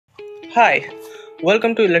Hi,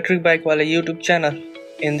 welcome to ElectricBikeWale YouTube channel.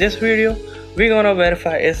 In this video, we're gonna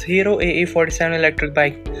verify is Hero AE-47 electric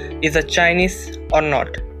bike is a Chinese or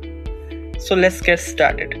not. So let's get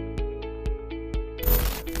started.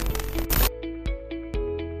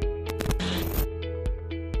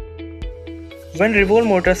 When Revolve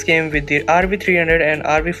Motors came with the RV300 and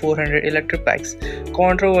RV400 electric bikes,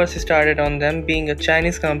 controversy started on them being a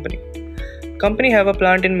Chinese company. Company have a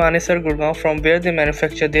plant in Manesar, Gurgaon from where they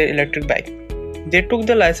manufacture their electric bike. They took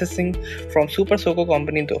the licensing from Super Soco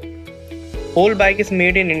company though. Whole bike is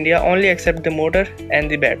made in India only except the motor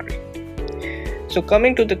and the battery. So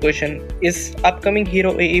coming to the question, is upcoming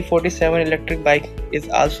Hero AE-47 electric bike is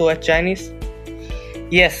also a Chinese?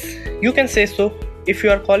 Yes, you can say so. If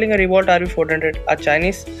you are calling a Revolt RV400 a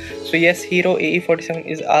Chinese, so yes, Hero AE-47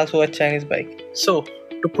 is also a Chinese bike. So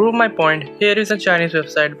to prove my point, here is a Chinese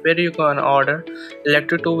website where you can order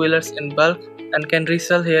electric two-wheelers in bulk and can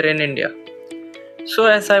resell here in India. So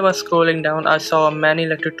as I was scrolling down, I saw many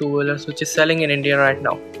electric two-wheelers which is selling in India right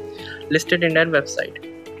now, listed in that website.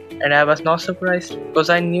 And I was not surprised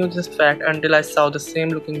because I knew this fact until I saw the same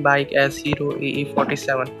looking bike as Hero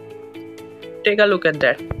AE-47. Take a look at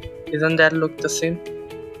that. Isn't that look the same?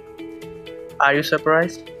 Are you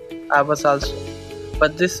surprised? I was also.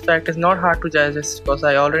 But this fact is not hard to digest because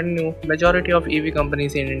I already knew majority of EV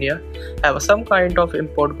companies in India have some kind of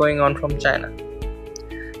import going on from China.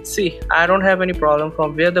 See, I don't have any problem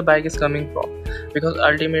from where the bike is coming from because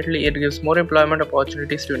ultimately it gives more employment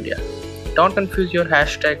opportunities to India. Don't confuse your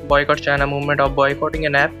hashtag boycott China movement or boycotting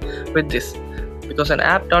an app with this, because an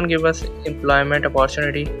app don't give us employment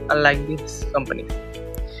opportunity unlike these companies.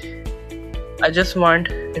 I just want,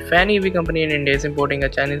 if any EV company in India is importing a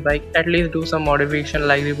Chinese bike, at least do some modification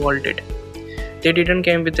like the Wale did. They didn't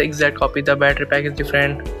came with the exact copy, the battery pack is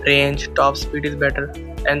different, range, top speed is better,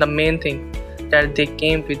 and the main thing that they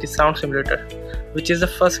came with the sound simulator, which is the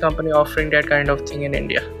first company offering that kind of thing in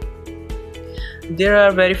India. There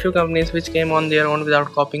are very few companies which came on their own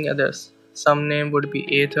without copying others. Some name would be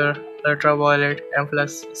Aether, Ultraviolet,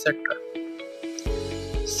 Amflux, etc.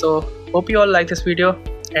 So hope you all like this video,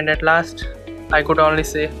 and at last I could only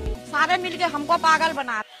say सारे मिलके हमको पागल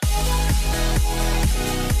बना